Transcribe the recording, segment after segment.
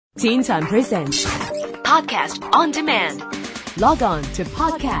Teen Time Presents Podcast on Demand. Log on to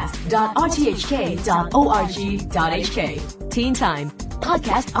podcast.rthk.org.hk. Teen Time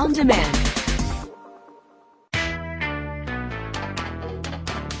Podcast on Demand.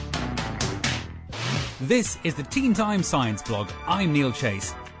 This is the Teen Time Science Blog. I'm Neil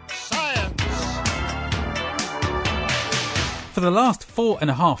Chase. Science! For the last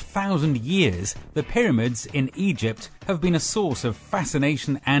 4,500 years, the pyramids in Egypt have been a source of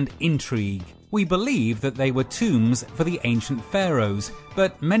fascination and intrigue. We believe that they were tombs for the ancient pharaohs,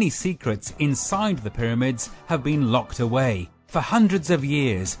 but many secrets inside the pyramids have been locked away. For hundreds of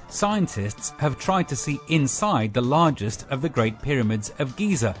years, scientists have tried to see inside the largest of the Great Pyramids of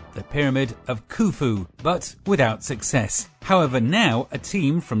Giza, the Pyramid of Khufu, but without success. However, now a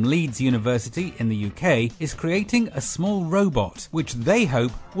team from Leeds University in the UK is creating a small robot which they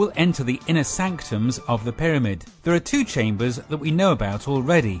hope will enter the inner sanctums of the pyramid. There are two chambers that we know about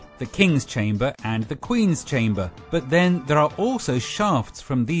already, the King's Chamber and the Queen's Chamber, but then there are also shafts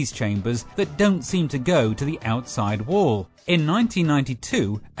from these chambers that don't seem to go to the outside wall. In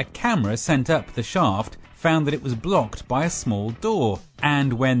 1992, a camera sent up the shaft found that it was blocked by a small door,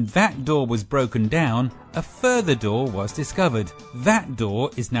 and when that door was broken down, a further door was discovered. That door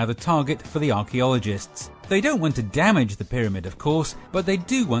is now the target for the archaeologists. They don't want to damage the pyramid, of course, but they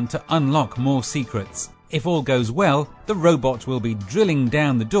do want to unlock more secrets. If all goes well, the robot will be drilling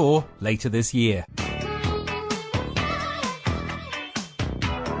down the door later this year.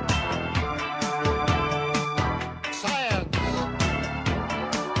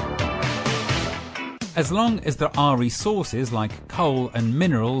 As long as there are resources like coal and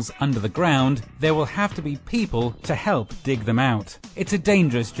minerals under the ground, there will have to be people to help dig them out. It's a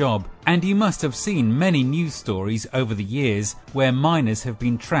dangerous job, and you must have seen many news stories over the years where miners have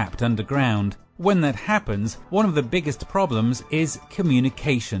been trapped underground. When that happens, one of the biggest problems is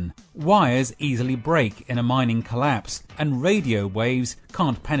communication. Wires easily break in a mining collapse, and radio waves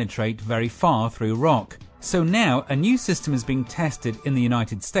can't penetrate very far through rock. So now a new system is being tested in the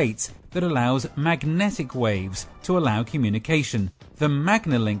United States that allows magnetic waves to allow communication. The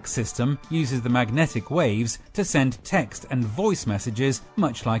MagnaLink system uses the magnetic waves to send text and voice messages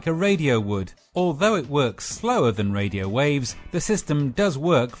much like a radio would. Although it works slower than radio waves, the system does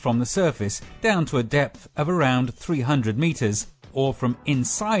work from the surface down to a depth of around 300 meters. Or from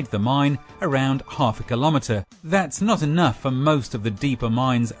inside the mine around half a kilometre. That's not enough for most of the deeper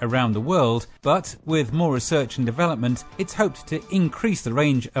mines around the world, but with more research and development, it's hoped to increase the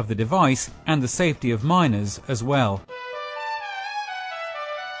range of the device and the safety of miners as well.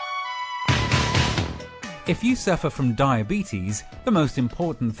 If you suffer from diabetes, the most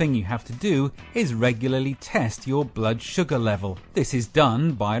important thing you have to do is regularly test your blood sugar level. This is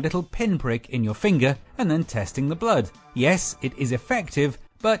done by a little pinprick in your finger and then testing the blood. Yes, it is effective,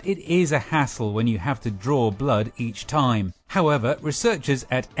 but it is a hassle when you have to draw blood each time. However, researchers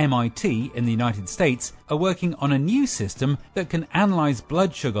at MIT in the United States are working on a new system that can analyze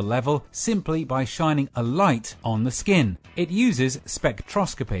blood sugar level simply by shining a light on the skin. It uses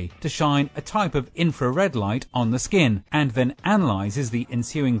spectroscopy to shine a type of infrared light on the skin and then analyzes the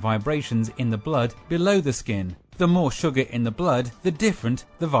ensuing vibrations in the blood below the skin. The more sugar in the blood, the different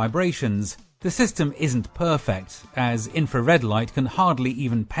the vibrations. The system isn't perfect, as infrared light can hardly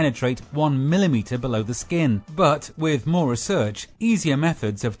even penetrate 1 millimeter below the skin, but with more research, easier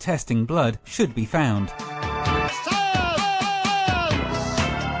methods of testing blood should be found.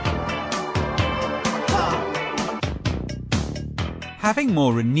 Having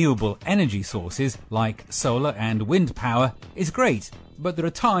more renewable energy sources like solar and wind power is great, but there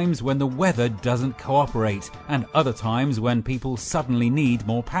are times when the weather doesn't cooperate and other times when people suddenly need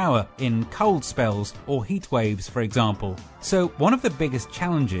more power, in cold spells or heat waves, for example. So one of the biggest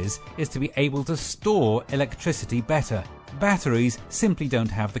challenges is to be able to store electricity better. Batteries simply don't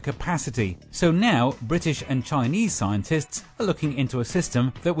have the capacity. So now British and Chinese scientists are looking into a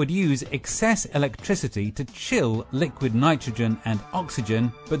system that would use excess electricity to chill liquid nitrogen and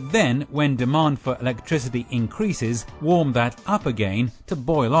oxygen, but then when demand for electricity increases, warm that up again to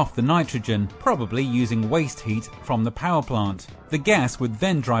boil off the nitrogen, probably using waste heat from the power plant. The gas would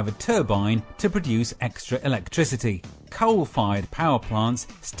then drive a turbine to produce extra electricity. Coal-fired power plants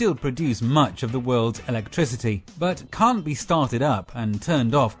still produce much of the world's electricity, but can't be started up and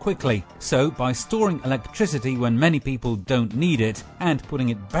turned off quickly. So by storing electricity when many people don't need it and putting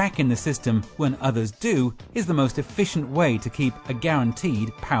it back in the system when others do is the most efficient way to keep a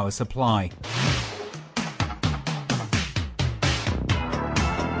guaranteed power supply.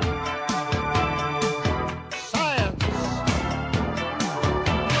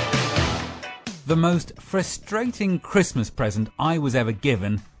 The most frustrating Christmas present I was ever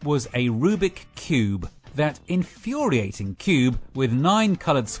given was a Rubik Cube. That infuriating cube with 9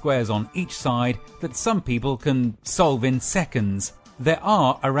 coloured squares on each side that some people can solve in seconds. There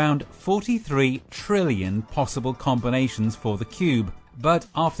are around 43 trillion possible combinations for the cube, but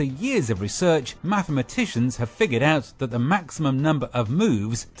after years of research, mathematicians have figured out that the maximum number of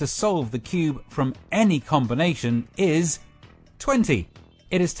moves to solve the cube from any combination is 20.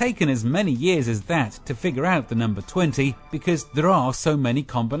 It has taken as many years as that to figure out the number 20 because there are so many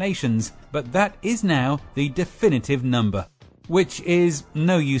combinations, but that is now the definitive number. Which is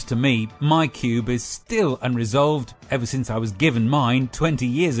no use to me. My cube is still unresolved ever since I was given mine 20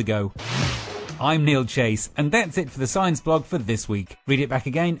 years ago. I'm Neil Chase, and that's it for the Science Blog for this week. Read it back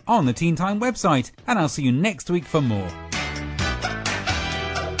again on the Teen Time website, and I'll see you next week for more.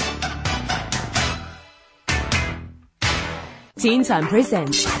 Teen Time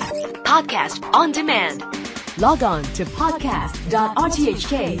Presents Podcast on Demand. Log on to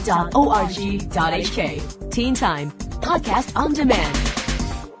podcast.rthk.org.hk. Teen Time Podcast on Demand.